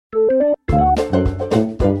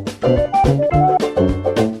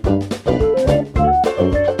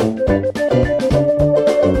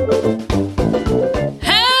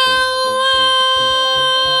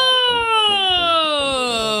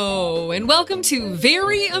listening to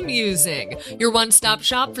Very Amusing, your one-stop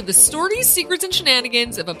shop for the stories, secrets, and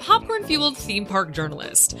shenanigans of a popcorn-fueled theme park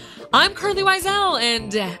journalist. I'm Carly Wiesel,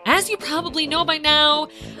 and as you probably know by now,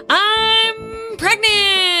 I'm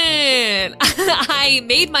pregnant! I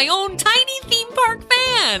made my own tiny theme park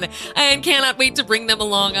van, and cannot wait to bring them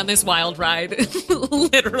along on this wild ride.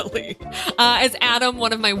 Literally. As Adam,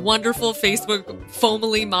 one of my wonderful Facebook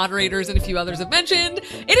Foamily moderators, and a few others have mentioned,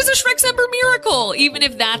 it is a Shreksember miracle, even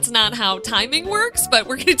if that's not how timing works, but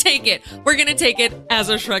we're gonna take it. We're gonna take it as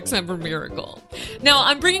a Shreksember miracle. Now,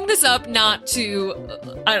 I'm bringing this up not to,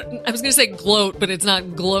 I was gonna say gloat, but it's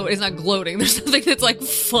not gloating. There's nothing that's like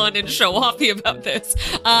fun and show-offy about this.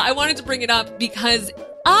 I wanted to bring it up because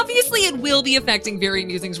obviously it will be affecting Very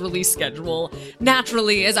Amusing's release schedule,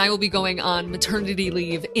 naturally, as I will be going on maternity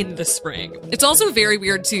leave in the spring. It's also very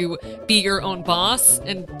weird to be your own boss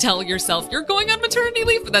and tell yourself you're going on maternity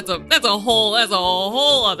leave, but that's a whole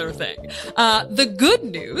other thing. The good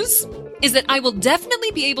news is that I will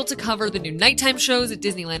definitely be able to cover the new nighttime shows at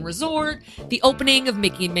Disneyland Resort, the opening of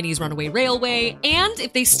Mickey and Minnie's Runaway Railway, and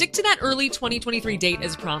if they stick to that early 2023 date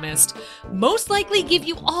as promised, most likely give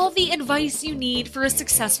you all the advice you need for a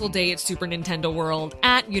successful day at Super Nintendo World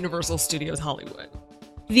at Universal Studios Hollywood.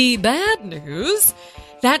 The bad news,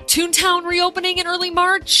 that Toontown reopening in early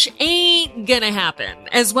March ain't gonna happen,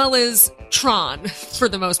 as well as Tron, for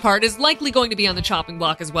the most part, is likely going to be on the chopping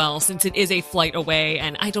block as well, since it is a flight away,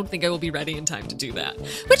 and I don't think I will be ready in time to do that.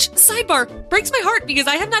 Which, sidebar, breaks my heart because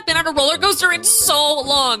I have not been on a roller coaster in so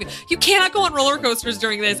long. You cannot go on roller coasters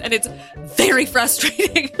during this, and it's very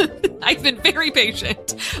frustrating. I've been very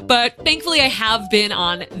patient, but thankfully I have been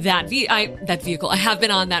on that vehicle. I have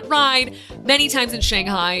been on that ride many times in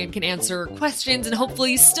Shanghai and can answer questions and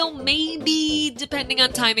hopefully still maybe, depending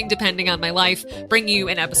on timing, depending on my life, bring you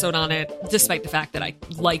an episode on it, despite the fact that I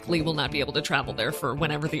likely will not be able to travel there for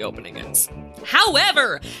whenever the opening is.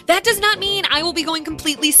 However, that does not mean I will be going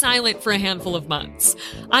completely silent for a handful of months.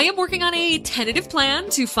 I am working on a tentative plan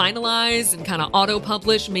to finalize and kind of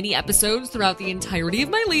auto-publish mini episodes throughout the entirety of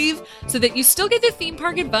my leave so that you still get the theme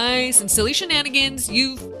park advice and silly shenanigans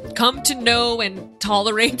you've come to know and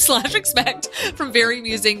tolerate / expect from Very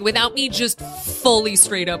Amusing without me just fully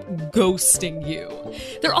straight up ghosting you.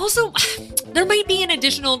 There might be an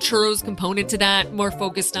additional churros component to that, more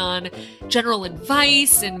focused on general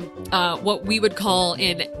advice and what we would call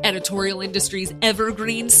in editorial industries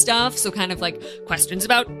evergreen stuff. So kind of like questions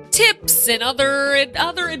about tips and other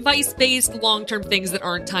advice-based long-term things that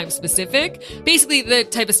aren't time-specific. Basically, the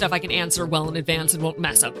type of stuff I can answer well in advance and won't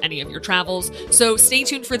mess up any of your travels. So stay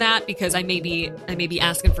tuned for that because I may be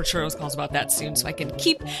asking for churros calls about that soon, so I can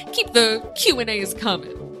keep the Q&As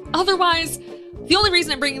coming. Otherwise, the only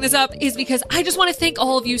reason I'm bringing this up is because I just want to thank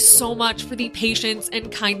all of you so much for the patience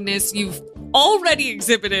and kindness you've already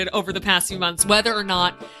exhibited over the past few months, whether or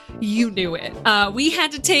not you knew it. We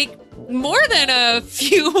had to take more than a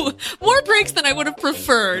few more breaks than I would have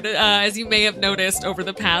preferred, as you may have noticed over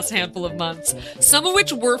the past handful of months. Some of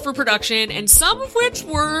which were for production, and some of which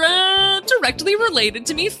were directly related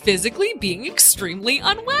to me physically being extremely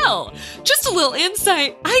unwell. Just a little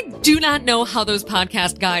insight, I do not know how those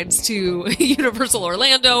podcast guides to Universal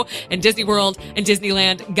Orlando and Disney World and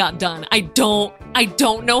Disneyland got done. I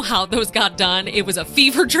don't know how those got done. It was a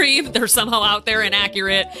fever dream. They're somehow out there and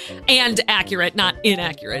accurate, not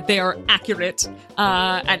inaccurate. They are accurate.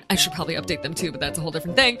 And I should probably update them too, but that's a whole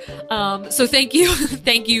different thing. So thank you.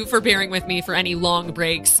 Thank you for bearing with me for any long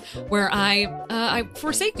breaks where I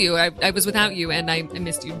forsake you. I was without you and I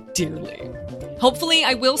missed you dearly. Hopefully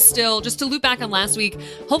I will still, just to loop back on last week,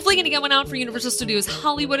 hopefully going to get one out for Universal Studios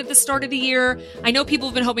Hollywood at the start of the year. I know people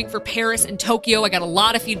have been hoping for Paris and Tokyo. I got a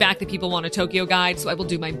lot of feedback that people want a Tokyo guide, so I will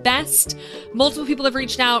do my best. Multiple people have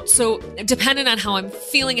reached out, so depending on how I'm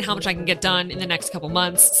feeling and how much I can get done in the next couple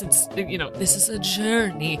months, since, this is a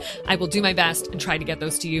journey, I will do my best and try to get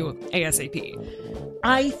those to you ASAP.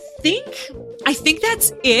 I think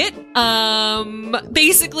that's it.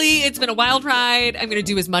 Basically, it's been a wild ride. I'm going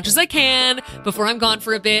to do as much as I can before I'm gone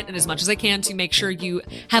for a bit and as much as I can to make sure you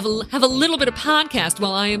have a little bit of podcast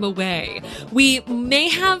while I am away. We may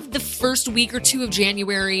have the first week or two of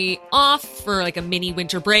January off for like a mini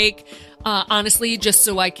winter break. Honestly, just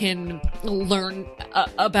so I can learn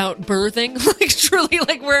about birthing,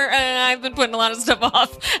 where I've been putting a lot of stuff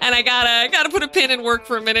off, and I gotta put a pin in work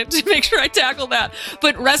for a minute to make sure I tackle that.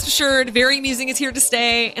 But rest assured, Very Amusing is here to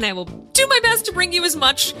stay, and I will do my best to bring you as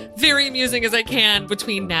much Very Amusing as I can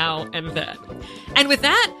between now and then. And with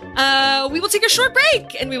that, we will take a short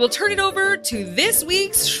break, and we will turn it over to this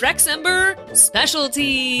week's Shreksember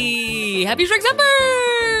specialty. Happy Shreksember!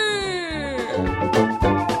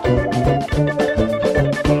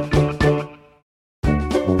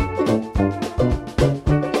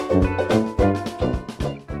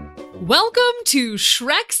 to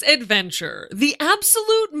Shrek's Adventure, the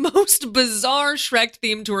absolute most bizarre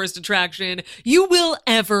Shrek-themed tourist attraction you will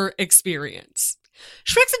ever experience.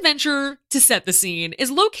 Shrek's Adventure, to set the scene, is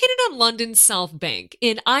located on London's South Bank,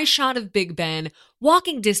 in eyeshot of Big Ben,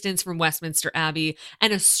 walking distance from Westminster Abbey,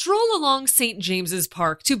 and a stroll along St. James's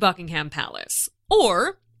Park to Buckingham Palace.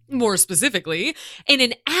 Or, more specifically, in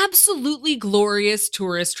an absolutely glorious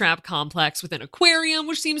tourist trap complex with an aquarium,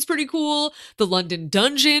 which seems pretty cool, the London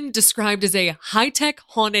Dungeon, described as a high-tech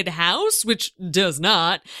haunted house, which does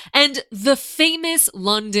not, and the famous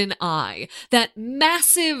London Eye, that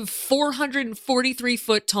massive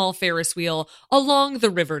 443-foot tall Ferris wheel along the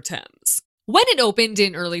River Thames. When it opened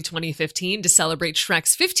in early 2015 to celebrate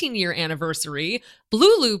Shrek's 15-year anniversary,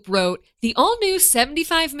 Blue Loop wrote, "The all-new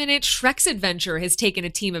 75-minute Shrek's Adventure has taken a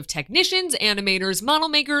team of technicians, animators, model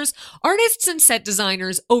makers, artists, and set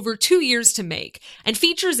designers over 2 years to make, and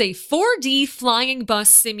features a 4D flying bus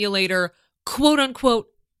simulator, quote-unquote,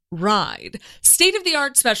 ride,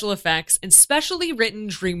 state-of-the-art special effects, and specially written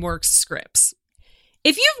DreamWorks scripts."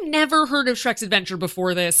 If you've never heard of Shrek's Adventure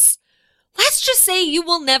before this, let's just say you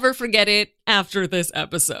will never forget it after this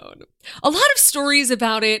episode. A lot of stories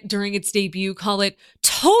about it during its debut call it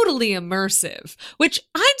totally immersive, which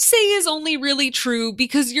I'd say is only really true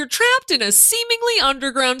because you're trapped in a seemingly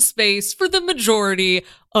underground space for the majority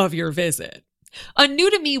of your visit. A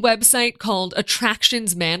new-to-me website called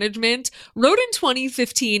Attractions Management wrote in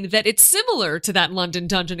 2015 that it's similar to that London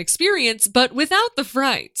Dungeon experience, but without the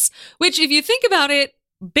frights, which, if you think about it,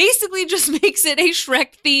 basically just makes it a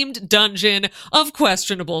Shrek-themed dungeon of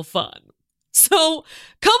questionable fun. So,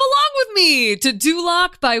 come along with me to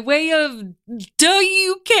Duloc by way of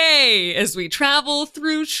the UK as we travel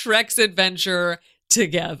through Shrek's Adventure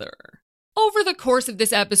together. Over the course of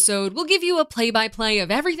this episode, we'll give you a play-by-play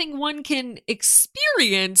of everything one can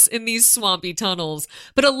experience in these swampy tunnels,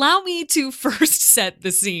 but allow me to first set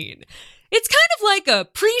the scene. It's kind of like a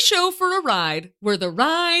pre-show for a ride, where the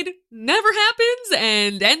ride never happens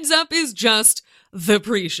and ends up is just the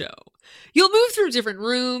pre-show. You'll move through different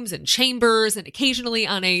rooms and chambers and occasionally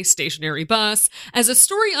on a stationary bus as a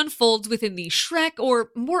story unfolds within the Shrek,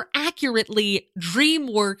 or more accurately,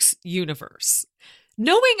 DreamWorks universe.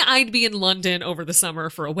 Knowing I'd be in London over the summer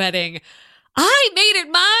for a wedding, I made it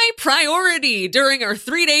my priority during our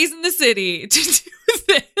 3 days in the city to do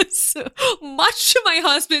this, much to my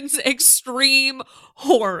husband's extreme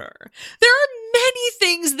horror. There are many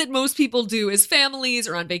things that most people do as families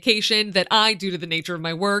or on vacation that I, due to the nature of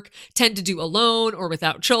my work, tend to do alone or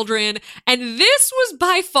without children, and this was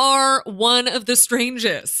by far one of the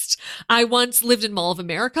strangest. I once lived in Mall of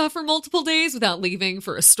America for multiple days without leaving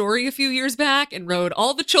for a story a few years back and rode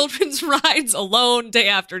all the children's rides alone day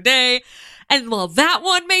after day. And while that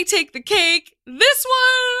one may take the cake, this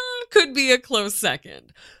one could be a close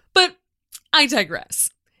second. But I digress.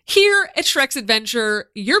 Here at Shrek's Adventure,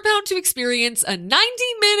 you're bound to experience a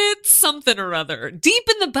 90-minute something or other deep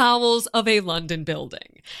in the bowels of a London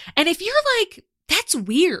building. And if you're like, that's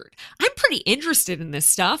weird, I'm pretty interested in this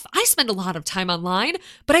stuff, I spend a lot of time online,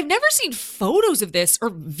 but I've never seen photos of this or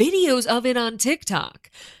videos of it on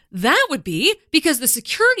TikTok. That would be because the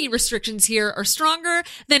security restrictions here are stronger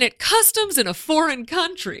than at customs in a foreign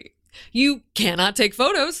country. You cannot take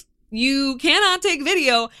photos, you cannot take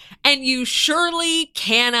video, and you surely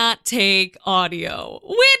cannot take audio,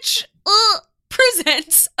 which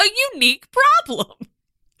presents a unique problem.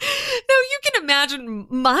 Now, you can imagine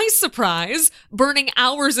my surprise burning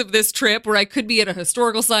hours of this trip where I could be at a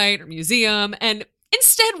historical site or museum and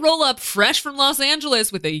instead roll up fresh from Los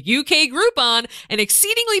Angeles with a UK Groupon, an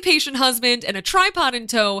exceedingly patient husband, and a tripod in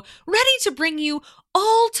tow, ready to bring you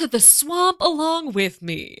all to the swamp along with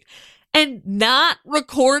me. And not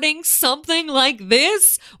recording something like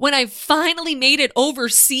this when I've finally made it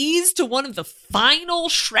overseas to one of the final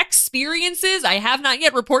Shrek experiences I have not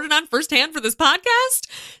yet reported on firsthand for this podcast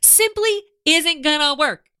simply isn't gonna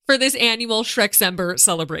work for this annual Shreksember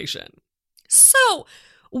celebration. So,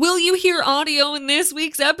 will you hear audio in this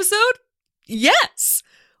week's episode? Yes.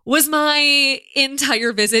 Was my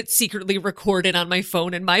entire visit secretly recorded on my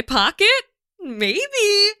phone in my pocket? Maybe.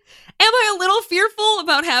 Am I a little fearful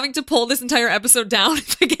about having to pull this entire episode down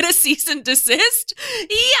if I get a cease and desist?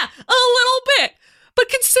 Yeah, a little bit. But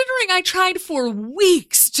considering I tried for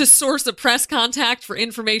weeks to source a press contact for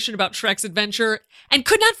information about Shrek's Adventure and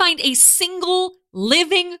could not find a single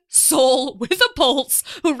living soul with a pulse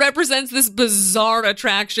who represents this bizarre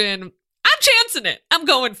attraction, I'm chancing it. I'm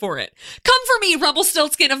going for it. Come for me,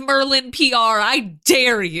 Rumpelstiltskin of Merlin PR. I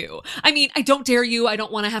dare you. I mean, I don't dare you. I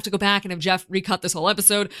don't want to have to go back and have Jeff recut this whole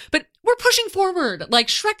episode, but we're pushing forward like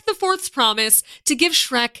Shrek the Fourth's promise to give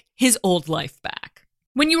Shrek his old life back.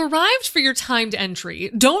 When you arrived for your timed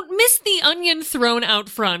entry, don't miss the onion thrown out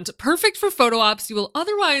front, perfect for photo ops you will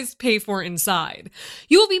otherwise pay for inside.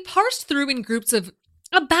 You will be parsed through in groups of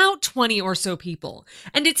about 20 or so people,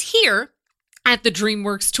 and it's here, at the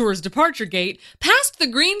DreamWorks Tours departure gate, past the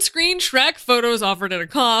green screen Shrek photos offered at a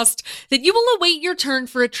cost, that you will await your turn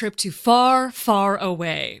for a trip to far, far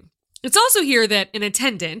away. It's also here that an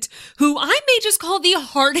attendant, who I may just call the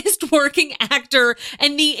hardest working actor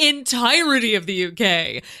in the entirety of the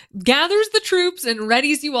UK, gathers the troops and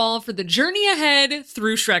readies you all for the journey ahead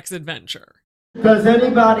through Shrek's adventure. Does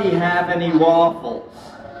anybody have any waffles?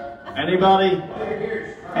 Anybody?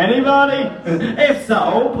 Anybody? If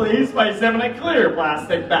so, please place them in a clear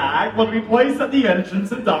plastic bag will be placed at the entrance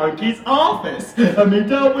of Donkey's office and be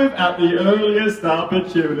dealt with at the earliest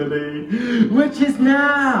opportunity, which is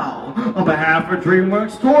now. On behalf of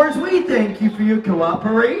DreamWorks Tours, we thank you for your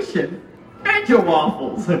cooperation and your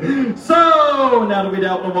waffles. So, now that we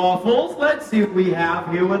dealt with waffles, let's see what we have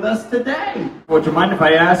here with us today. Would you mind if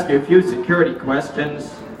I ask you a few security questions?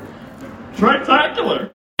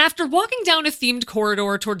 Spectacular! After walking down a themed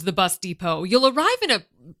corridor towards the bus depot, you'll arrive in a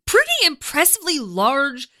pretty impressively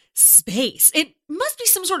large space. It must be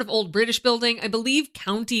some sort of old British building, I believe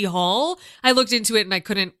County Hall. I looked into it and I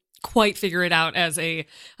couldn't quite figure it out as a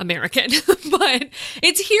American, but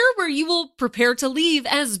it's here where you will prepare to leave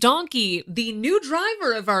as Donkey, the new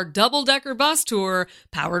driver of our double-decker bus tour,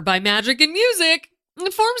 powered by magic and music,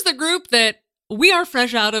 informs the group that we are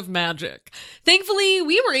fresh out of magic. Thankfully,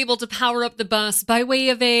 we were able to power up the bus by way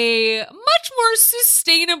of a much more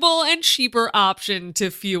sustainable and cheaper option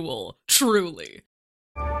to fuel. Truly.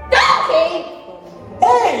 Donkey!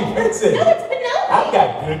 Hey, Vincent! No, it's Penelope! I've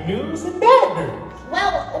got good news and bad news.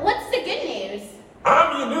 Well, what's the good news?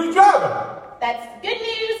 I'm your new driver. That's good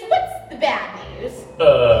news. What's the bad news?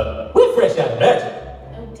 We're fresh out of magic.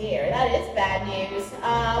 Oh dear, that is bad news.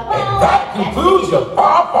 And that concludes your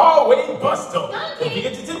far, far away bus tour. Donkey! Don't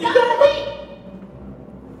forget to tip your Donkey!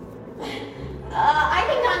 I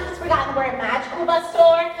think Donkey's forgotten we're a magical bus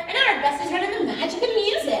tour, and our best is running the magic and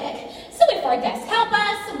music. So if our guests help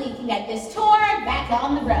us, we can get this tour back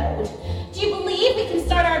on the road. Do you believe we can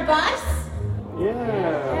start our bus?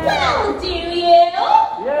 Yeah. Well, do you?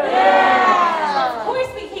 Yeah. Of course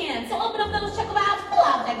we can. So open up those chuckle valves, pull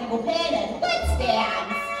out that giggle pin, and let's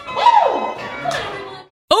dance. Woo! Come on, everyone.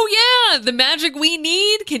 Oh yeah, the magic we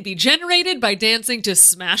need can be generated by dancing to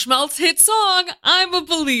Smash Mouth's hit song, I'm a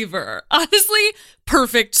Believer. Honestly,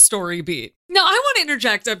 perfect story beat. Now, I want to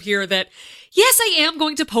interject up here that, yes, I am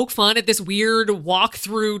going to poke fun at this weird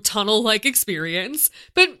walk-through tunnel-like experience,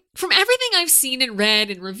 but from everything I've seen and read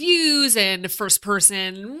in reviews and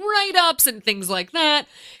first-person write-ups and things like that,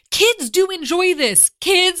 kids do enjoy this.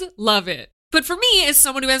 Kids love it. But for me, as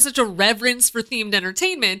someone who has such a reverence for themed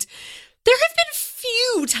entertainment, there have been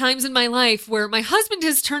few times in my life where my husband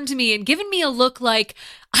has turned to me and given me a look like,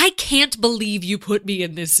 I can't believe you put me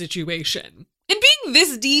in this situation. And being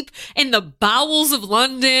this deep in the bowels of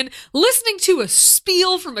London, listening to a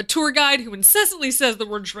spiel from a tour guide who incessantly says the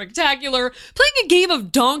word spectacular, playing a game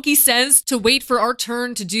of Donkey Says to wait for our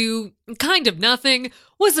turn to do kind of nothing,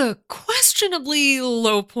 was a questionably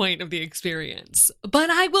low point of the experience.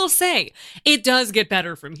 But I will say, it does get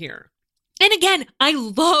better from here. And again, I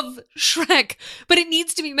love Shrek, but it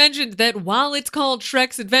needs to be mentioned that while it's called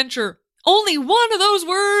Shrek's Adventure, only one of those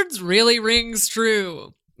words really rings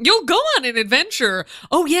true. You'll go on an adventure.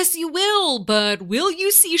 Oh, yes, you will, but will you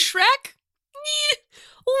see Shrek?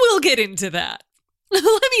 We'll get into that. Let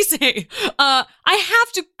me say, I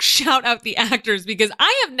have to shout out the actors because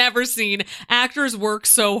I have never seen actors work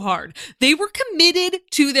so hard. They were committed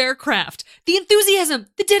to their craft. The enthusiasm,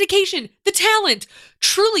 the dedication, the talent.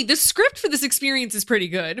 Truly, the script for this experience is pretty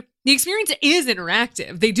good. The experience is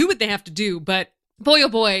interactive. They do what they have to do, but boy, oh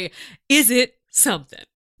boy, is it something.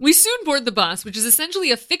 We soon board the bus, which is essentially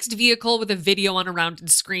a fixed vehicle with a video on a rounded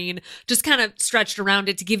screen, just kind of stretched around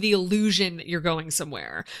it to give the illusion that you're going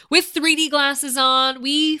somewhere. With 3D glasses on,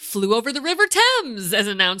 we flew over the River Thames, as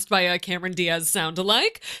announced by a Cameron Diaz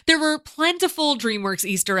sound-alike. There were plentiful DreamWorks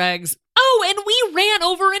Easter eggs. Oh, and we ran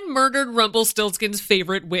over and murdered Rumpelstiltskin's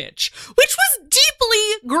favorite witch, which was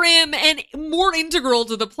deeply grim and more integral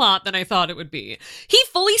to the plot than I thought it would be. He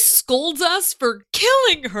fully scolds us for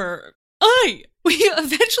killing her. We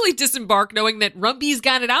eventually disembark knowing that Rumpy's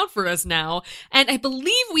got it out for us now, and I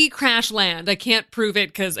believe we crash land. I can't prove it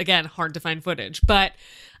because, again, hard to find footage, but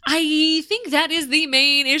I think that is the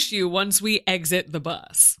main issue once we exit the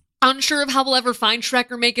bus. Unsure of how we'll ever find Shrek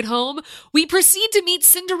or make it home, we proceed to meet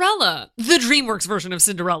Cinderella, the DreamWorks version of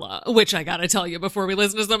Cinderella, which I gotta tell you before we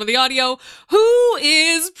listen to some of the audio, who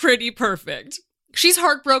is pretty perfect. She's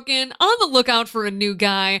heartbroken, on the lookout for a new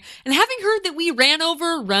guy, and having heard that we ran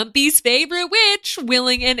over Rumpy's favorite witch,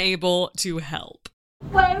 willing and able to help.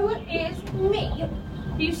 Woe is me.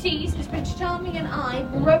 You see, since Prince Charming and I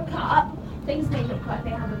broke up, things may look like they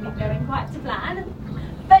haven't been going quite to plan.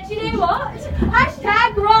 But you know what?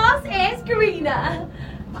 Hashtag grass is greener.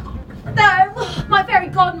 Though my fairy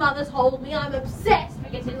godmother told me I'm obsessed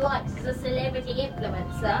with getting likes as a celebrity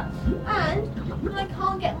influencer, and I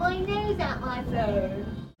can't get my nose out my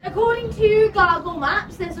phone. According to Google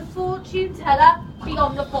Maps, there's a fortune teller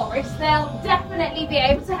beyond the forest. They'll definitely be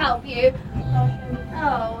able to help you.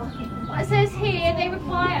 Oh, well, it says here they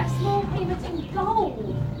require a small payment in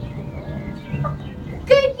gold.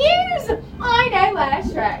 Good news! I know where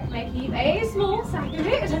Shrek may keep a small sack of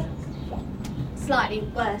it. Slightly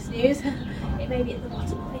worse news. It may be at the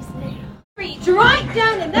bottom of his nail. Reach right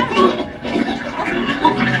down in there.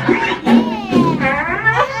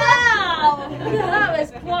 Wow! That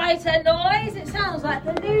was quite a noise. It sounds like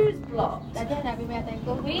the news blocked.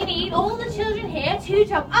 We need all the children here to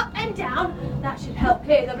jump up and down. That should help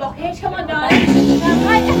clear the blockage. Come on, guys.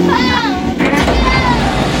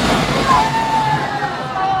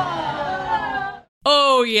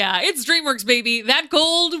 Oh yeah, it's DreamWorks, baby. That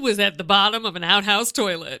gold was at the bottom of an outhouse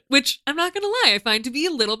toilet, which I'm not gonna lie, I find to be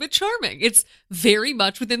a little bit charming. It's very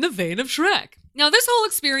much within the vein of Shrek. Now, this whole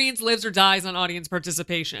experience lives or dies on audience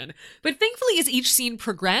participation, but thankfully as each scene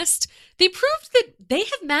progressed, they proved that they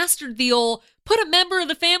have mastered the old put a member of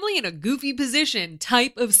the family in a goofy position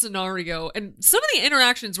type of scenario, and some of the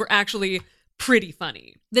interactions were actually pretty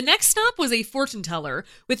funny. The next stop was a fortune teller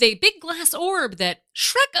with a big glass orb that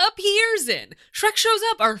Shrek appears in. Shrek shows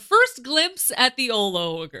up, our first glimpse at the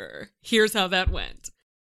Olo Ogre. Here's how that went.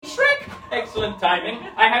 Shrek! Excellent timing.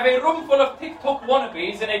 I have a room full of TikTok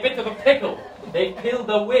wannabes and a bit of a pickle. They killed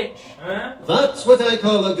the witch, huh? That's what I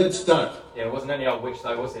call a good start. Yeah, it wasn't any old witch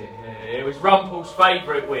though, was it? It was Rumpel's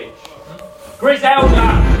favourite witch.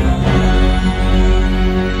 Griselda!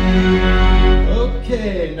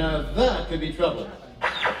 Okay, now that could be trouble.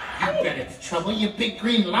 You bet it's trouble, you big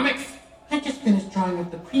green lummox. I just finished drawing up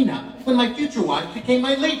the prenup when my future wife became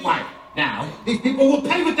my late wife. Now, these people will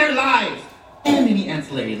pay with their lives. And any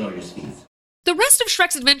ancillary lawyer's fees. The rest of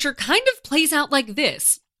Shrek's adventure kind of plays out like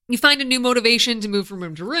this. You find a new motivation to move from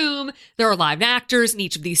room to room. There are live actors in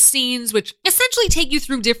each of these scenes, which essentially take you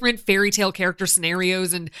through different fairy tale character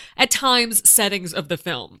scenarios and, at times, settings of the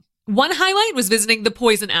film. One highlight was visiting the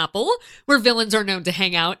Poison Apple, where villains are known to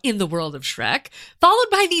hang out in the world of Shrek,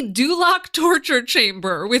 followed by the Duloc Torture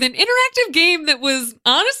Chamber with an interactive game that was,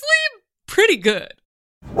 honestly, pretty good.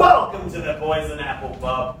 Welcome to the Poison Apple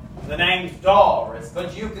Pub. The name's Doris,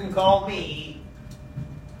 but you can call me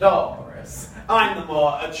Doris. I'm the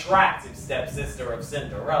more attractive stepsister of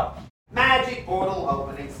Cinderella. Magic portal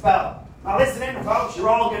opening spell. Now listen in, folks, you're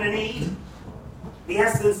all gonna need the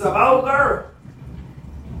essence of ogre,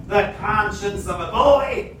 the conscience of a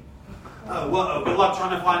boy. Good luck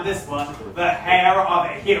trying to find this one. The hair of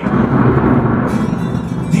a hero.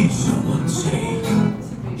 Did someone say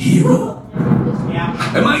hero? Yeah.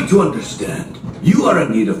 Am I to understand you are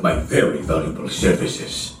in need of my very valuable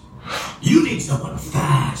services? You need someone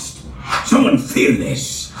fast, someone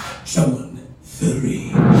fearless, someone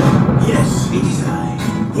furry. Yes, it is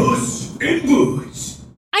I, Puss in Boots.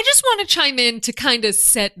 I just want to chime in to kind of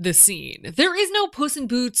set the scene. There is no Puss in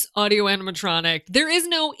Boots audio animatronic. There is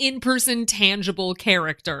no in-person tangible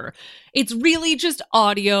character. It's really just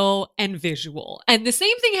audio and visual. And the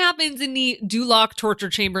same thing happens in the Duloc Torture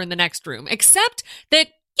Chamber in the next room, except that,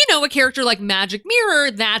 you know, a character like Magic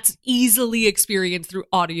Mirror, that's easily experienced through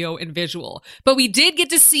audio and visual. But we did get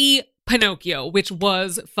to see Pinocchio, which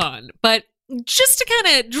was fun. But just to kind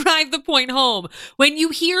of drive the point home, when you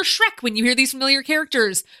hear Shrek, when you hear these familiar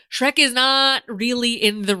characters, Shrek is not really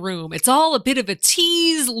in the room. It's all a bit of a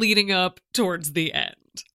tease leading up towards the end.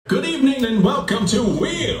 Good evening and welcome to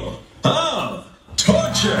Wheel of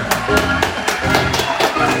Torture!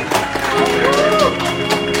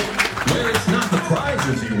 Where it's not the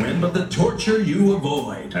prizes you win, but the torture you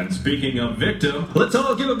avoid. And speaking of victim, let's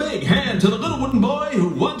all give a big hand to the little wooden boy who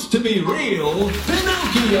wants to be real,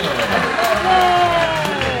 Pinocchio!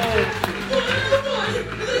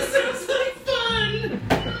 This sounds like fun!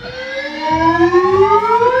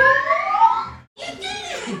 You did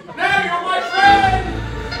it! Now you're my friend!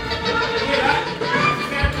 You hear that?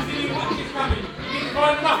 Stand to see what is coming. You need to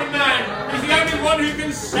find the Muffin Man. He's the only one who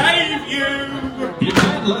can save you. You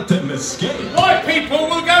can't let them escape. My people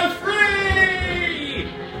will go free!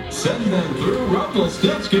 Send them through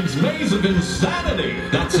Rumpelstiltskin's maze of insanity.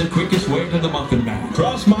 That's the quickest way to the Muffin Man.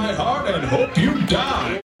 Cross my heart and hope you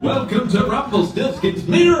die. Welcome to Rumpelstiltskin's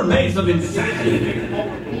Mirror Maze of Insanity.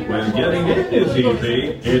 When getting in is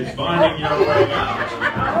easy, it's finding your way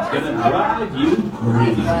out. It's gonna drive you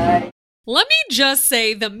crazy. Let me just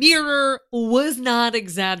say the mirror was not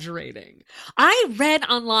exaggerating. I read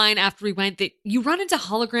online after we went that you run into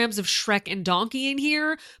holograms of Shrek and Donkey in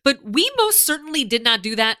here, but we most certainly did not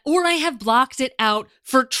do that, or I have blocked it out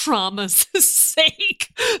for trauma's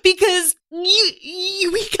sake, because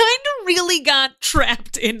we kind of really got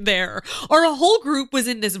trapped in there. Our whole group was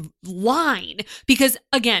in this line because,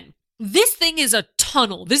 again, this thing is a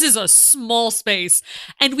tunnel. This is a small space.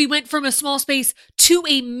 And we went from a small space to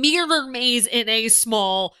a mirror maze in a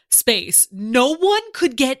small space. No one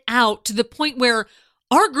could get out, to the point where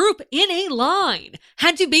our group in a line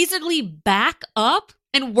had to basically back up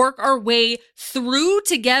and work our way through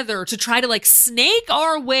together to try to snake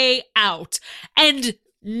our way out. And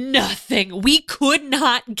nothing. We could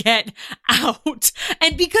not get out.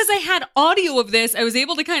 And because I had audio of this, I was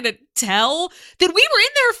able to kind of tell that we were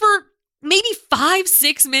in there for maybe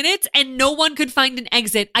 5-6 minutes and no one could find an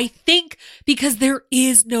exit. I think because there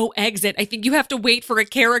is no exit. I think you have to wait for a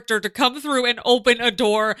character to come through and open a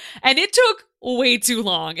door. And it took way too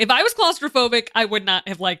long. If I was claustrophobic, I would not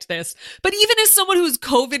have liked this. But even as someone who's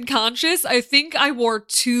COVID conscious, I think I wore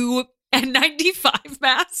 2 N95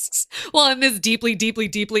 masks while in this deeply, deeply,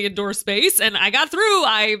 deeply indoor space. And I got through.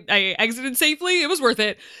 I exited safely. It was worth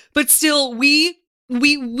it. But still, we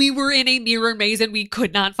were in a mirror maze and we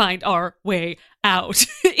could not find our way out.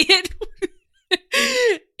 It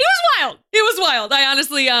was wild. It was wild. I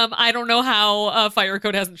honestly, I don't know how Fire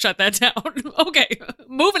Code hasn't shut that down. Okay,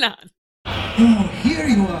 moving on. Oh, here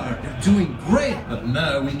you are. You're doing great. But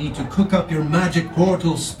now we need to cook up your magic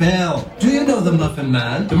portal spell. Do you know the Muffin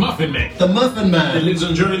Man? The Muffin Man. The Muffin Man. That lives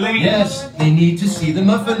on Drury Lane? Yes, they need to see the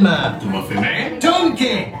Muffin Man. The Muffin Man?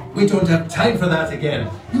 Donkey! We don't have time for that again.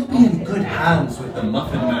 You'll be in good hands with the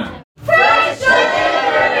Muffin Man. Fresh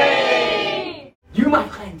delivery! You, my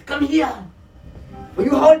friend, come here. Will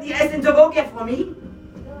you hold the essence of ogre for me?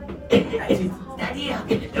 Stand here.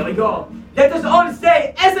 There we go. Let us all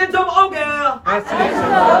say essence of ogre. Essence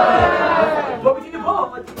of ogre. Put it in the bowl.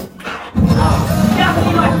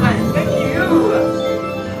 Merci, my friend. Thank you.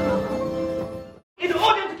 In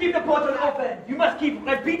order to keep the portal open, you must keep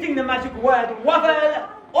repeating the magic word waffle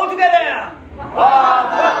all together.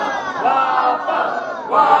 Waffle, waffle,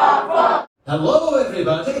 waffle. Hello,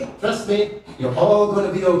 everybody. Trust me, you're all going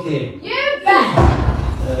to be okay. You bet!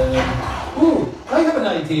 I have an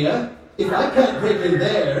idea. If I can't break in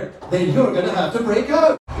there, then you're going to have to break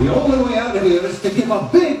out. The only way out of here is to give a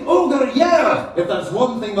big ogre yell. If there's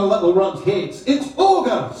one thing the little runt hates, it's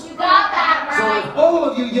ogres. You got that So right. if all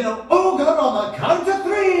of you yell ogre on the count of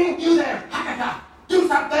 3. You there, Agatha! Do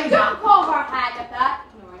something! Don't call her Agatha.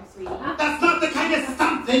 Ignore him, sweetie. That's not the kind of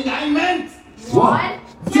something I meant! 1,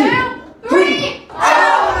 2, 3.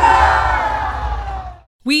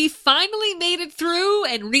 We finally made it through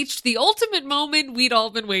and reached the ultimate moment we'd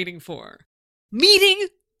all been waiting for. Meeting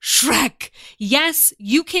Shrek. Yes,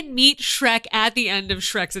 you can meet Shrek at the end of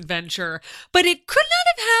Shrek's adventure, but it could not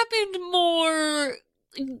have happened more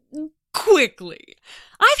quickly.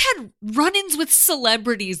 I've had run-ins with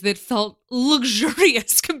celebrities that felt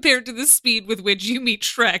luxurious compared to the speed with which you meet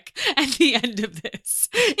Shrek at the end of this.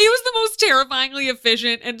 It was the most terrifyingly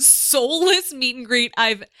efficient and soulless meet and greet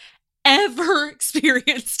I've ever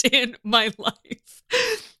experienced in my life.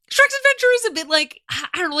 Shrek's adventure is a bit like, I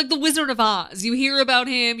don't know, like the Wizard of Oz. You hear about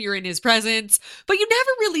him, you're in his presence, but you never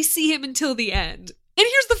really see him until the end. And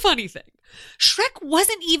here's the funny thing. Shrek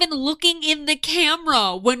wasn't even looking in the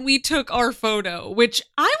camera when we took our photo, which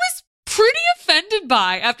I was pretty offended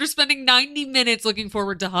by after spending 90 minutes looking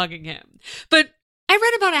forward to hugging him. But I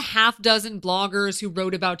read about a half dozen bloggers who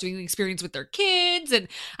wrote about doing the experience with their kids, and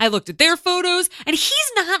I looked at their photos, and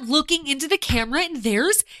he's not looking into the camera in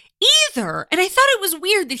theirs either. And I thought it was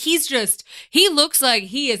weird that he looks like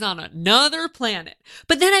he is on another planet.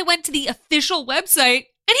 But then I went to the official website,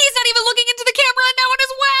 and he's not even looking into the camera in that one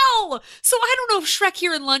as well. So I don't know if Shrek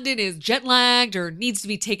here in London is jet lagged or needs to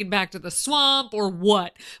be taken back to the swamp or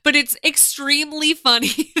what, but it's extremely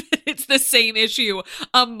funny that it's the same issue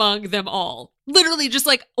among them all. Literally just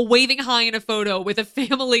like waving high in a photo with a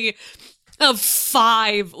family of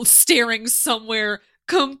 5 staring somewhere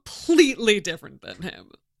completely different than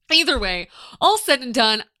him. Either way, all said and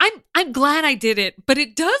done, I'm glad I did it, but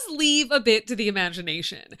it does leave a bit to the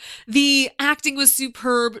imagination. The acting was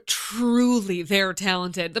superb, truly they're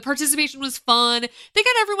talented. The participation was fun. They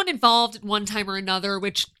got everyone involved at one time or another,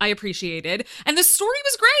 which I appreciated. And the story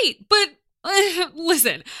was great, but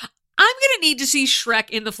listen, I'm going to need to see Shrek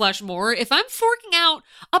in the flesh more if I'm forking out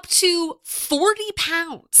up to 40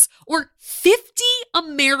 pounds or 50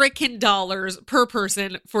 American dollars per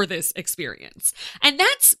person for this experience. And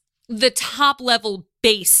that's the top level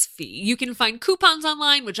base fee. You can find coupons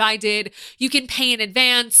online, which I did. You can pay in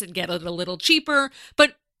advance and get it a little cheaper,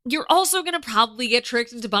 but you're also going to probably get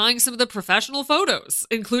tricked into buying some of the professional photos,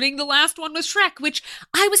 including the last one with Shrek, which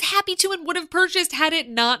I was happy to and would have purchased had it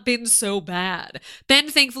not been so bad. Ben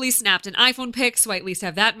thankfully snapped an iPhone pic, so I at least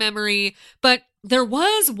have that memory, but there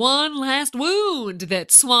was one last wound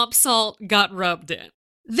that Swamp Salt got rubbed in.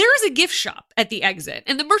 There's a gift shop at the exit,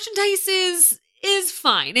 and the merchandise is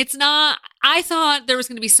fine. It's not, I thought there was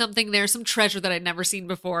going to be something there, some treasure that I'd never seen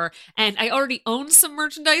before, and I already own some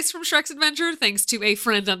merchandise from Shrek's Adventure thanks to a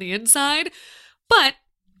friend on the inside, but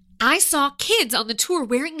I saw kids on the tour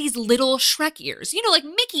wearing these little Shrek ears. You know, like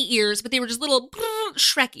Mickey ears, but they were just little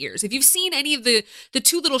Shrek ears. If you've seen any of the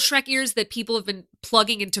two little Shrek ears that people have been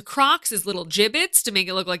plugging into Crocs as little gibbets to make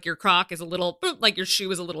it look like your Croc is a little, like your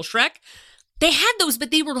shoe is a little Shrek, they had those, but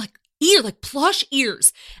they were like plush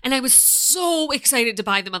ears. And I was so excited to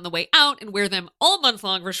buy them on the way out and wear them all month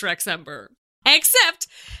long for Shreksember. Except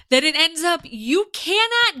that it ends up you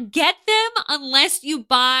cannot get them unless you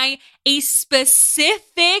buy a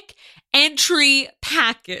specific entry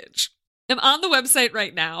package. I'm on the website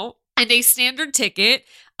right now, and a standard ticket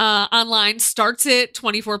online starts at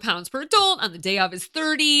 24 pounds per adult. On the day of is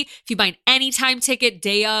 30. If you buy an anytime ticket,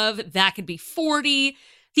 day of, that could be 40.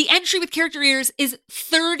 The entry with character ears is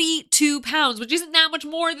 32 pounds, which isn't that much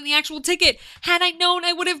more than the actual ticket. Had I known,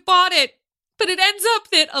 I would have bought it. But it ends up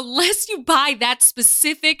that unless you buy that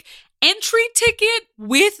specific entry ticket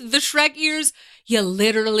with the Shrek ears, you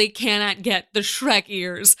literally cannot get the Shrek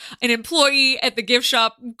ears. An employee at the gift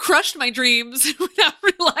shop crushed my dreams without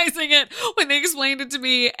realizing it when they explained it to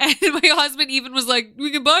me. And my husband even was like,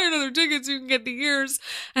 we can buy another ticket so you can get the ears.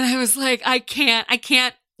 And I was like, I can't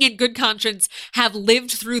in good conscience have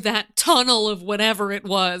lived through that tunnel of whatever it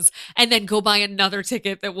was and then go buy another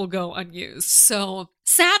ticket that will go unused. So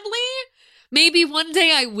sadly, maybe one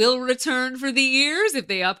day I will return for the ears if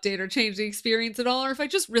they update or change the experience at all, or if I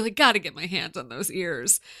just really got to get my hands on those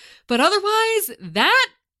ears. But otherwise, that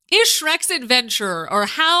is Shrek's Adventure, or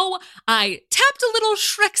how I tapped a little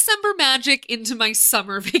Shreksember magic into my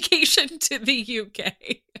summer vacation to the UK.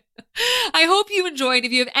 I hope you enjoyed.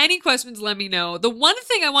 If you have any questions, let me know. The one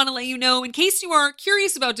thing I want to let you know, in case you are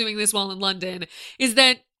curious about doing this while in London, is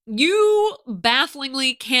that you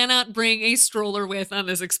bafflingly cannot bring a stroller with on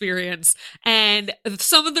this experience. And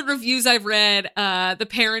some of the reviews I've read, the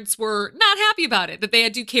parents were not happy about it, that they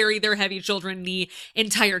had to carry their heavy children the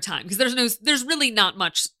entire time. Because there's really not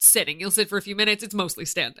much sitting. You'll sit for a few minutes. It's mostly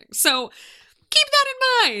standing. So keep that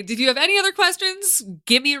in mind. If you have any other questions,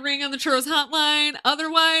 give me a ring on the Churros hotline.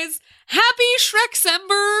 Otherwise, happy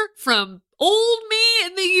Shreksember from old me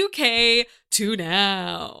in the UK to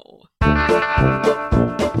now.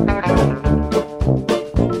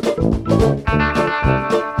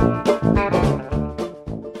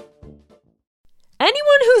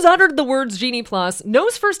 Anyone who's uttered the words Genie Plus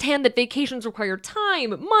knows firsthand that vacations require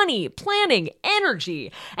time, money, planning,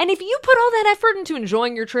 energy. And if you put all that effort into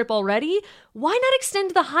enjoying your trip already, why not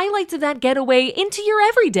extend the highlights of that getaway into your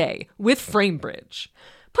everyday with FrameBridge?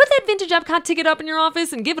 Put that vintage Epcot ticket up in your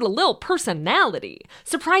office and give it a little personality.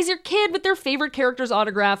 Surprise your kid with their favorite character's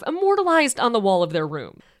autograph immortalized on the wall of their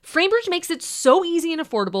room. FrameBridge makes it so easy and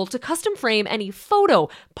affordable to custom frame any photo,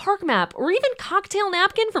 park map, or even cocktail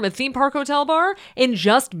napkin from a theme park hotel bar in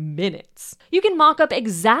just minutes. You can mock up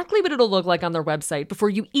exactly what it'll look like on their website before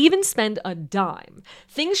you even spend a dime.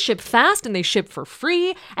 Things ship fast and they ship for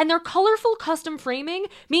free, and their colorful custom framing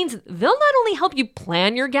means they'll not only help you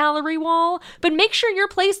plan your gallery wall, but make sure your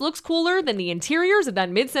place looks cooler than the interiors of that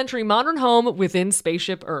mid-century modern home within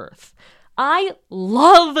Spaceship Earth. I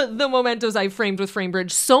love the mementos I've framed with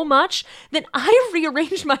FrameBridge so much that I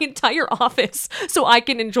rearranged my entire office so I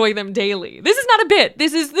can enjoy them daily. This is not a bit.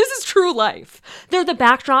 This is true life. They're the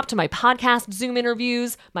backdrop to my podcast Zoom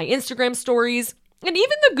interviews, my Instagram stories, and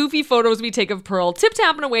even the goofy photos we take of Pearl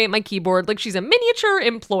tip-tapping away at my keyboard like she's a miniature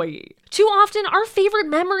employee. Too often, our favorite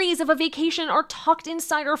memories of a vacation are tucked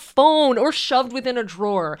inside our phone or shoved within a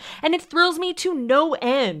drawer, and it thrills me to no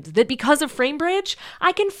end that because of FrameBridge,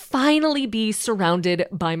 I can finally be surrounded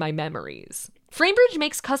by my memories. FrameBridge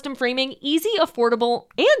makes custom framing easy, affordable,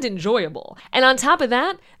 and enjoyable. And on top of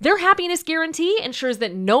that, their happiness guarantee ensures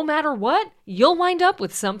that no matter what, you'll wind up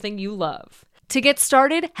with something you love. To get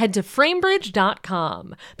started, head to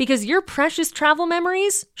framebridge.com, because your precious travel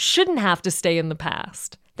memories shouldn't have to stay in the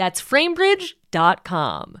past. That's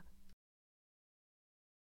framebridge.com.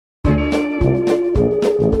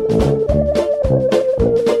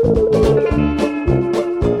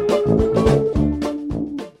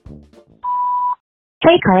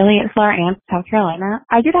 Hey Carly, it's Laura Ann from South Carolina.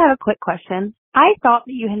 I did have a quick question. I thought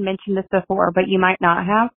that you had mentioned this before, but you might not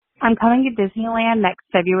have. I'm coming to Disneyland next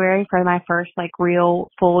February for my first real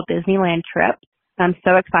full Disneyland trip. I'm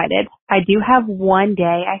so excited. I do have one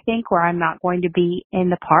day, I think, where I'm not going to be in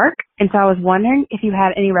the park. And so I was wondering if you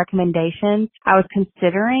had any recommendations. I was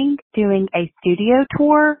considering doing a studio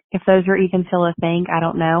tour, if those are even still a thing. I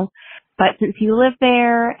don't know. But since you live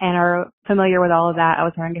there and are familiar with all of that, I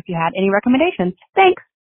was wondering if you had any recommendations. Thanks.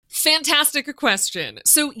 Fantastic question.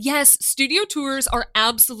 So yes, studio tours are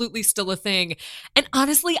absolutely still a thing. And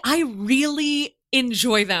honestly, I really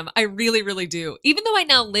enjoy them. I really, really do. Even though I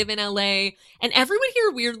now live in LA and everyone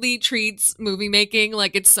here weirdly treats movie making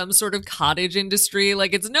like it's some sort of cottage industry,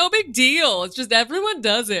 like it's no big deal. It's just everyone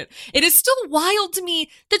does it. It is still wild to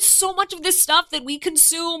me that so much of this stuff that we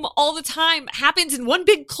consume all the time happens in one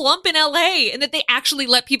big clump in LA and that they actually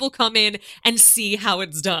let people come in and see how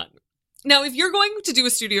it's done. Now, if you're going to do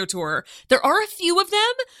a studio tour, there are a few of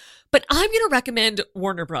them, but I'm going to recommend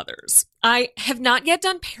Warner Brothers. I have not yet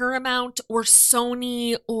done Paramount or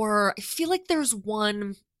Sony, or I feel like there's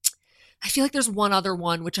one other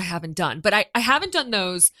one which I haven't done, but I haven't done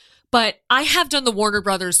those, but I have done the Warner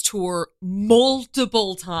Brothers tour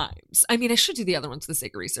multiple times. I mean, I should do the other ones for the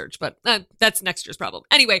sake of research, but that's next year's problem.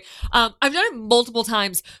 Anyway, I've done it multiple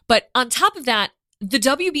times, but on top of that, the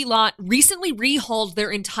WB lot recently rehauled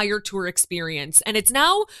their entire tour experience, and it's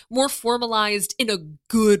now more formalized in a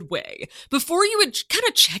good way. Before, you would kind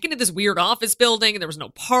of check into this weird office building, and there was no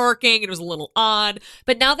parking, it was a little odd,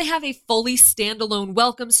 but now they have a fully standalone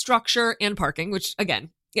welcome structure and parking, which,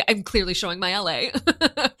 again, yeah, I'm clearly showing my LA.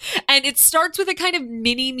 And it starts with a kind of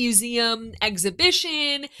mini museum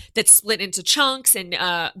exhibition that's split into chunks. And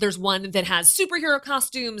there's one that has superhero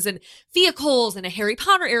costumes and vehicles and a Harry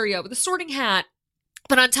Potter area with a sorting hat.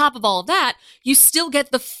 But on top of all of that, you still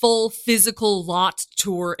get the full physical lot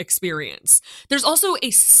tour experience. There's also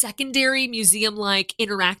a secondary museum-like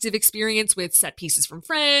interactive experience with set pieces from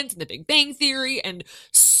Friends and The Big Bang Theory and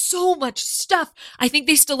so much stuff. I think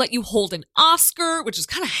they still let you hold an Oscar, which is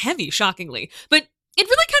kind of heavy, shockingly. But it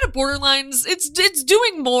really kind of borderlines, it's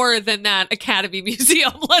doing more than that Academy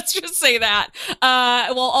Museum, let's just say that,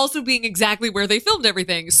 while also being exactly where they filmed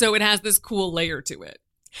everything. So it has this cool layer to it.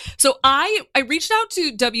 So I reached out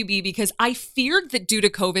to WB because I feared that due to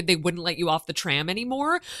COVID, they wouldn't let you off the tram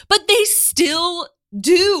anymore, but they still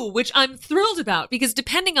do, which I'm thrilled about because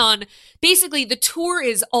basically the tour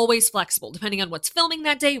is always flexible, depending on what's filming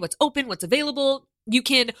that day, what's open, what's available. You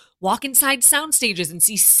can walk inside sound stages and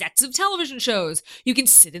see sets of television shows. You can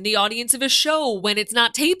sit in the audience of a show when it's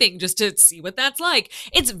not taping just to see what that's like.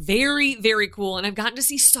 It's very, very cool. And I've gotten to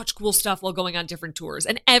see such cool stuff while going on different tours.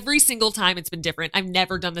 And every single time it's been different. I've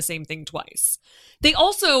never done the same thing twice. They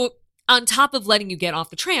also, on top of letting you get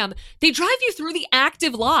off the tram, they drive you through the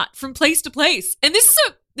active lot from place to place. And this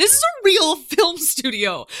is a real film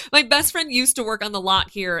studio. My best friend used to work on the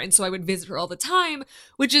lot here, and so I would visit her all the time,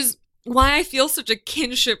 which is why I feel such a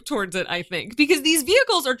kinship towards it, I think, because these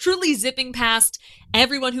vehicles are truly zipping past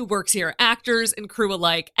everyone who works here, actors and crew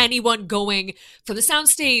alike, anyone going from the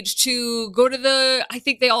soundstage to go to I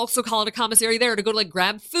think they also call it a commissary there, to go to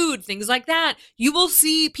grab food, things like that. You will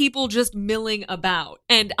see people just milling about.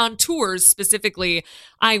 And on tours specifically,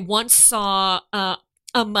 I once saw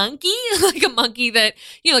a monkey, like a monkey that,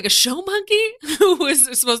 like a show monkey who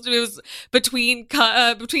was supposed to be between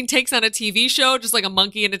takes on a TV show, just like a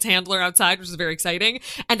monkey and its handler outside, which is very exciting.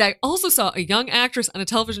 And I also saw a young actress on a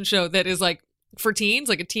television show that is for teens,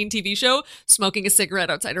 like a teen TV show, smoking a cigarette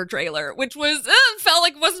outside her trailer, which was, felt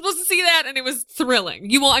like I wasn't supposed to see that, and it was thrilling.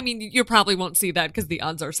 You probably won't see that because the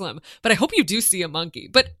odds are slim, but I hope you do see a monkey.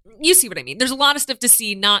 But you see what I mean. There's a lot of stuff to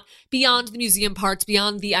see, not beyond the museum parts,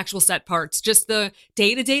 beyond the actual set parts, just the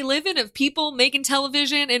day-to-day living of people making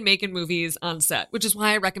television and making movies on set, which is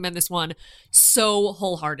why I recommend this one so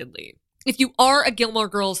wholeheartedly. If you are a Gilmore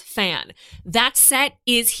Girls fan, that set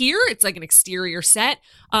is here. It's like an exterior set.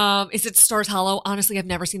 Is it Stars Hollow? Honestly, I've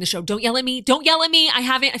never seen the show. Don't yell at me. Don't yell at me. I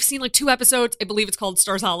haven't. I've seen 2 episodes. I believe it's called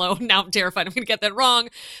Stars Hollow. Now I'm terrified I'm going to get that wrong.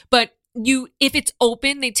 But if it's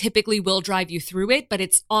open, they typically will drive you through it, but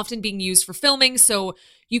it's often being used for filming. So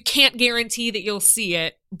you can't guarantee that you'll see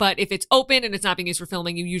it. But if it's open and it's not being used for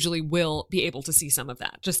filming, you usually will be able to see some of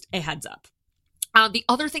that. Just a heads up. The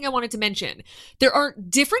other thing I wanted to mention, there are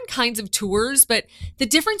different kinds of tours, but the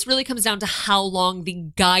difference really comes down to how long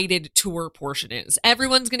the guided tour portion is.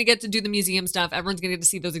 Everyone's going to get to do the museum stuff. Everyone's going to get to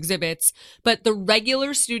see those exhibits. But the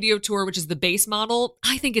regular studio tour, which is the base model,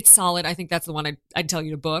 I think it's solid. I think that's the one I'd tell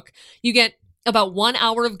you to book. You get about 1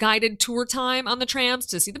 hour of guided tour time on the trams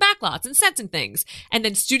to see the backlots and sets and things. And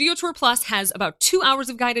then Studio Tour Plus has about 2 hours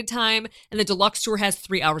of guided time, and the Deluxe Tour has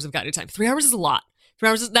 3 hours of guided time. 3 hours is a lot. 3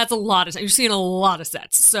 hours, that's a lot of time. You're seeing a lot of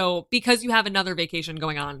sets. So because you have another vacation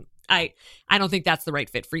going on, I don't think that's the right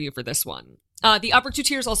fit for you for this one. The upper 2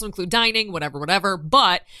 tiers also include dining, whatever,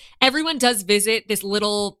 but everyone does visit this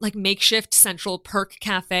little like makeshift central perk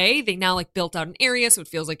cafe. They now like built out an area, so it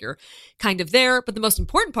feels like you're kind of there. But the most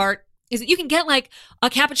important part is that you can get like a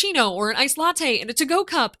cappuccino or an iced latte and a to-go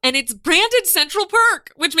cup, and it's branded Central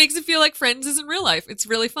Perk, which makes it feel like Friends is in real life. It's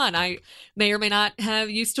really fun. I may or may not have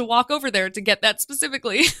used to walk over there to get that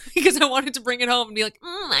specifically because I wanted to bring it home and be like,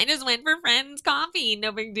 I just went for Friends coffee.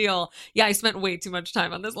 No big deal. Yeah, I spent way too much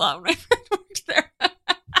time on this lot when I first worked there.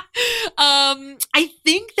 I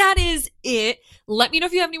think that is it. Let me know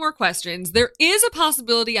if you have any more questions. There is a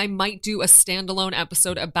possibility I might do a standalone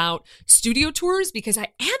episode about studio tours because I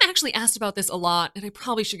am actually asked about this a lot, and I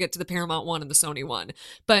probably should get to the Paramount one and the Sony one.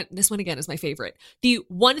 But this one again is my favorite. The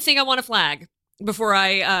one thing I want to flag before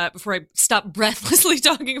I stop breathlessly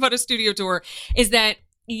talking about a studio tour is that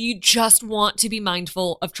you just want to be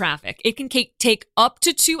mindful of traffic. It can take up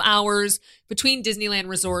to 2 hours between Disneyland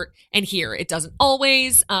Resort and here. It doesn't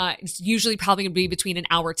always. It's usually probably going to be between an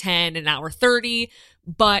hour 10 and an hour 30,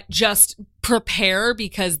 but just prepare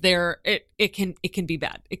because it can be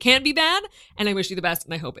bad. It can be bad, and I wish you the best,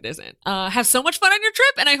 and I hope it isn't. Have so much fun on your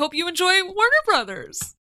trip, and I hope you enjoy Warner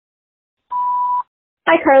Brothers.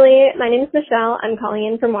 Hi, Carly. My name is Michelle. I'm calling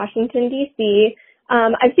in from Washington, D.C.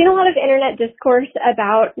 I've seen a lot of internet discourse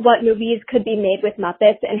about what movies could be made with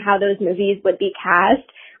Muppets and how those movies would be cast.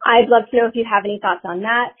 I'd love to know if you have any thoughts on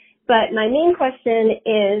that. But my main question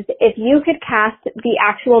is, if you could cast the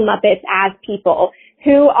actual Muppets as people,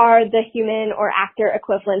 who are the human or actor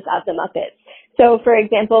equivalents of the Muppets? So, for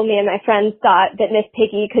example, me and my friends thought that Miss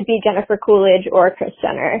Piggy could be Jennifer Coolidge or Kris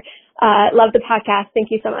Jenner. Love the podcast. Thank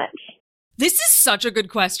you so much. This is such a good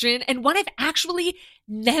question, and one I've actually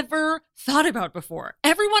never thought about before.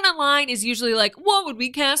 Everyone online is usually like, what would we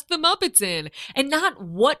cast the Muppets in? And not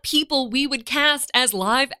what people we would cast as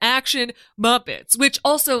live action Muppets, which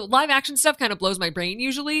also live action stuff kind of blows my brain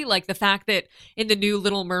usually. Like the fact that in the new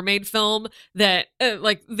Little Mermaid film that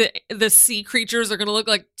like the sea creatures are going to look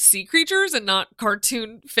like sea creatures and not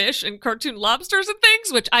cartoon fish and cartoon lobsters and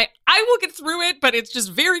things, which I will get through it, but it's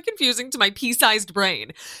just very confusing to my pea-sized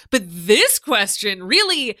brain. But this question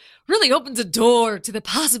really opens a door to the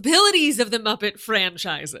possibilities of the Muppet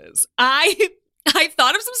franchises. I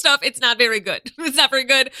thought of some stuff. It's not very good. It's not very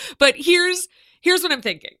good, but here's what I'm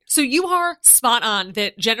thinking. So you are spot on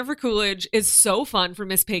that Jennifer Coolidge is so fun for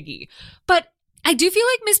Miss Piggy, but I do feel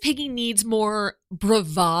like Miss Piggy needs more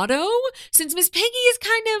bravado, since Miss Piggy is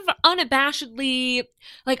kind of unabashedly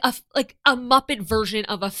like a Muppet version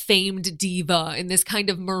of a famed diva in this kind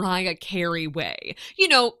of Mariah Carey way. You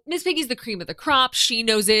know, Miss Piggy's the cream of the crop. She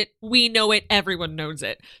knows it. We know it. Everyone knows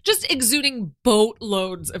it. Just exuding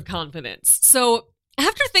boatloads of confidence. So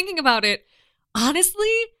after thinking about it, honestly,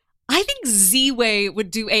 I think Z-Way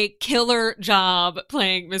would do a killer job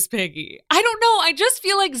playing Miss Piggy. I don't know. I just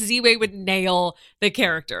feel like Z-Way would nail the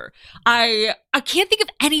character. I can't think of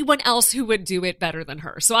anyone else who would do it better than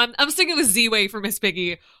her. So I'm sticking with Z-Way for Miss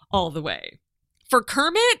Piggy all the way. For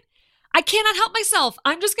Kermit, I cannot help myself.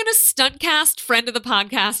 I'm just going to stunt cast friend of the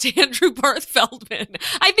podcast, Andrew Barth Feldman.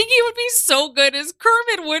 I think he would be so good as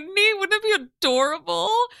Kermit, wouldn't he? Wouldn't it be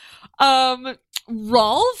adorable?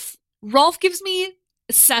 Rolf gives me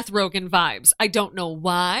Seth Rogen vibes. I don't know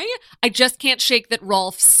why. I just can't shake that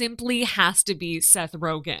Rolf simply has to be Seth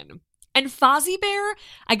Rogen. And Fozzie Bear,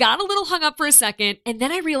 I got a little hung up for a second, and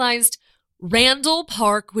then I realized Randall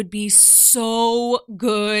Park would be so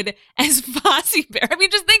good as Fozzie Bear. I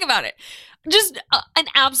mean, just think about it. Just an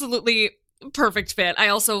absolutely perfect fit. I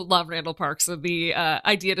also love Randall Park, so the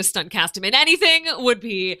idea to stunt cast him in anything would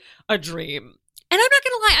be a dream. And I'm not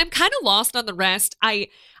gonna lie, I'm kind of lost on the rest. I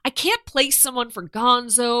can't place someone for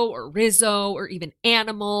Gonzo or Rizzo or even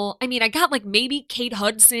Animal. I mean, I got like maybe Kate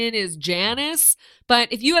Hudson is Janice,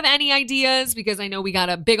 but if you have any ideas, because I know we got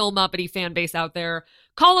a big old Muppety fan base out there,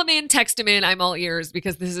 call them in, text them in. I'm all ears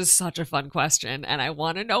because this is such a fun question and I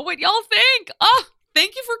want to know what y'all think. Oh,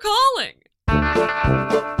 thank you for calling.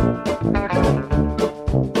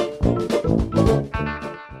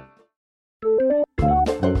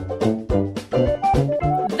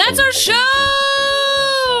 That's our show!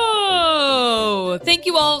 Thank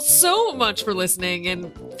you all so much for listening,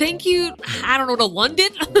 and thank you, I don't know, to London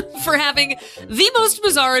for having the most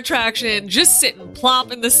bizarre attraction just sitting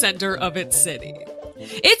plop in the center of its city.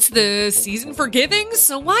 It's the season for giving,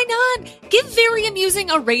 so why not give Very Amusing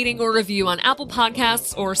a rating or review on Apple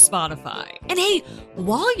Podcasts or Spotify. And hey,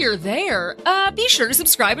 while you're there, be sure to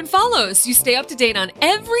subscribe and follow so you stay up to date on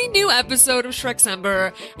every new episode of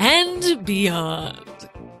Shreksember and beyond.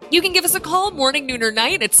 You can give us a call morning, noon, or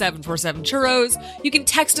night at 747-CHURROS. You can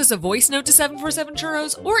text us a voice note to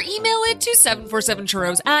 747-CHURROS or email it to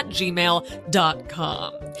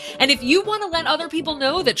 747churros@gmail.com. And if you want to let other people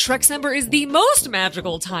know that Shreksember is the most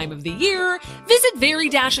magical time of the year, visit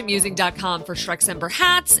very-amusing.com for Shreksember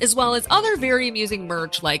hats, as well as other very amusing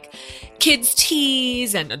merch like kids'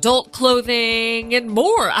 tees and adult clothing and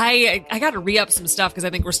more. I got to re-up some stuff because I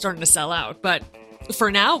think we're starting to sell out, but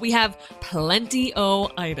for now, we have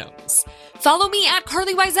plenty-o items. Follow me at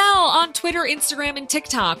Carly Wiesel on Twitter, Instagram, and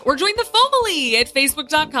TikTok, or join the Family at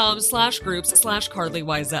facebook.com/groups/Carly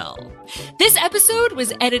Wiesel. This episode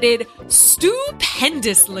was edited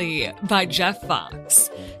stupendously by Jeff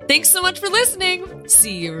Fox. Thanks so much for listening.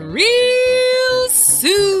 See you real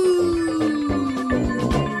soon.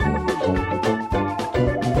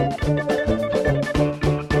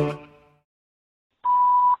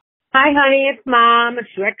 Hi, honey, it's Mom.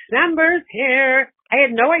 Shreksember's here. I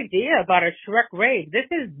had no idea about a Shrek rave. This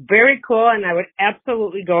is very cool, and I would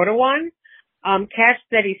absolutely go to one. Cash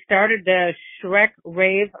said he started the Shrek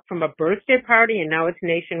rave from a birthday party, and now it's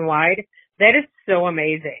nationwide. That is so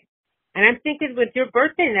amazing. And I'm thinking with your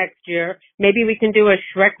birthday next year, maybe we can do a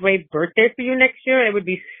Shrek rave birthday for you next year. It would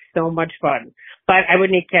be so much fun. But I would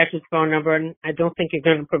need Cash's phone number, and I don't think you're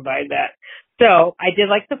going to provide that. So I did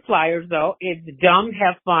like the flyers, though. It's dumb,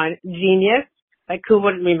 have fun, genius. Like, who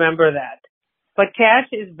wouldn't remember that? But Cash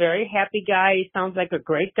is a very happy guy. He sounds like a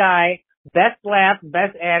great guy. Best laugh,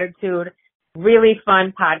 best attitude. Really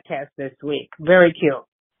fun podcast this week. Very cute.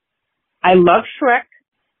 I love Shrek,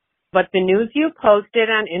 but the news you posted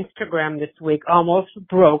on Instagram this week almost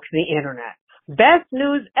broke the internet. Best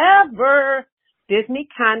news ever! Disney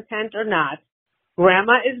content or not,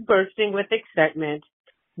 Grandma is bursting with excitement.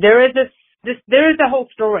 There is a whole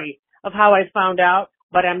story of how I found out,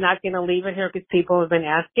 but I'm not going to leave it here because people have been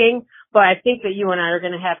asking. But I think that you and I are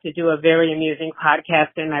going to have to do a very amusing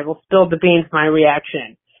podcast, and I will spill the beans my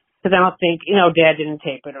reaction because I don't think, Dad didn't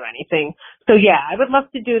tape it or anything. So yeah, I would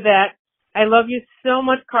love to do that. I love you so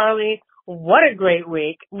much, Carly. What a great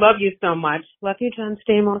week. Love you so much. Love you, John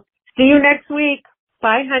Stamos. See you next week.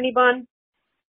 Bye, honey bun.